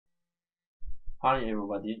Hi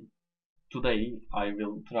everybody, today I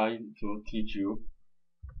will try to teach you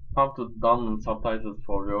how to download subtitles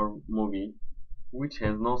for your movie which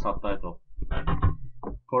has no subtitle.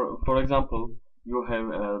 For example, you have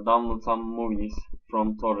downloaded some movies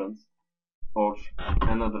from torrents or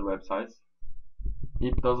another websites.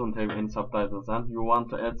 It doesn't have any subtitles and you want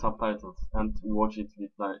to add subtitles and watch it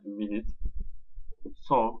with it.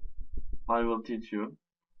 So I will teach you.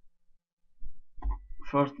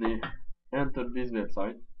 Firstly, enter this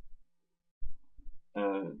website.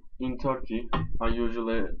 In Turkey, I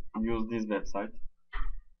usually use this website,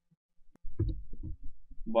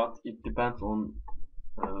 but it depends on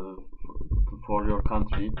for your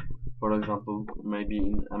country. For example, maybe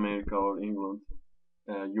in America or England,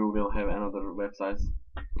 you will have another websites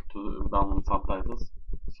to download subtitles.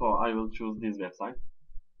 So I will choose this website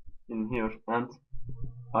in here, and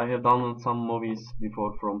I have downloaded some movies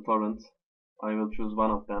before from torrents. I will choose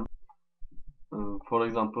one of them. For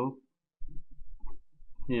example,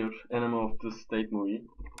 here, Enemy of the State movie.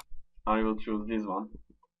 I will choose this one.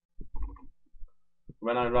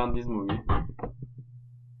 When I run this movie,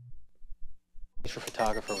 for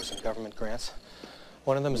photographers and government grants.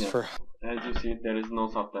 One of them is for... As you see, there is no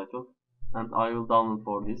subtitle, and I will download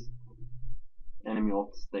for this Enemy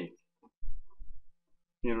of the State.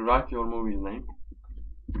 Here, write your movie's name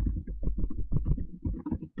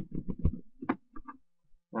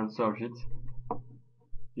and search it.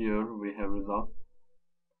 Here we have result.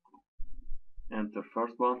 Enter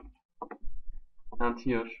first one, and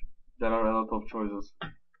here there are a lot of choices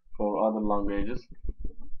for other languages.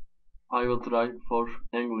 I will try for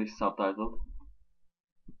English subtitle.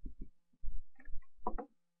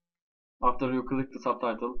 After you click the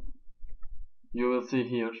subtitle, you will see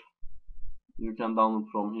here, you can download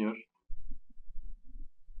from here.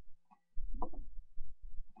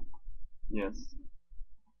 Yes.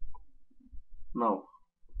 Now,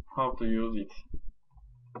 how to use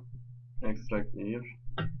it? Extract here.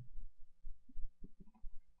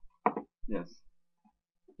 Yes.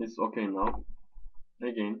 It's okay now.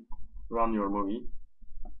 Again, run your movie.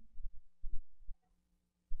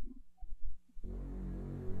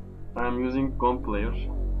 I am using GOM player,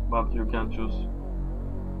 but you can choose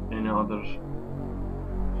any other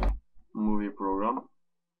movie program.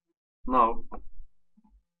 Now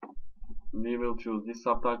we will choose this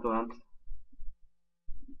subtitle and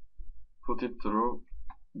put it through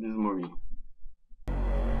this movie.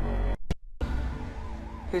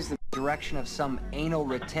 Here's the direction of some anal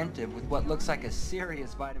retentive with what looks like a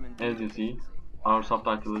serious vitamin D. As you see, our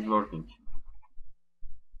subtitle is working.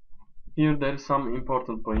 Here there is some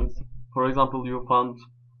important points. For example, you found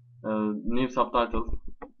new subtitles,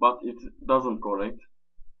 but it doesn't correct.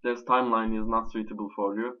 This timeline is not suitable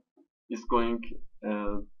for you. It's going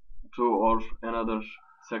 2 or another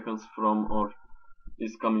seconds from or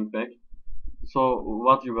is coming back. So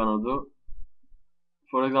what you gonna do?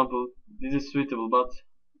 For example, this is suitable, but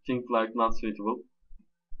think like not suitable.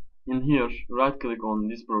 In here, right click on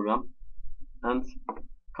this program and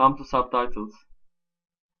come to subtitles.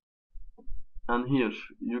 And here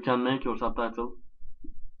you can make your subtitle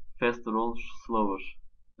faster or slower,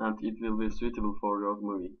 and it will be suitable for your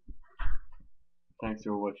movie. Thanks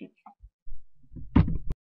for watching.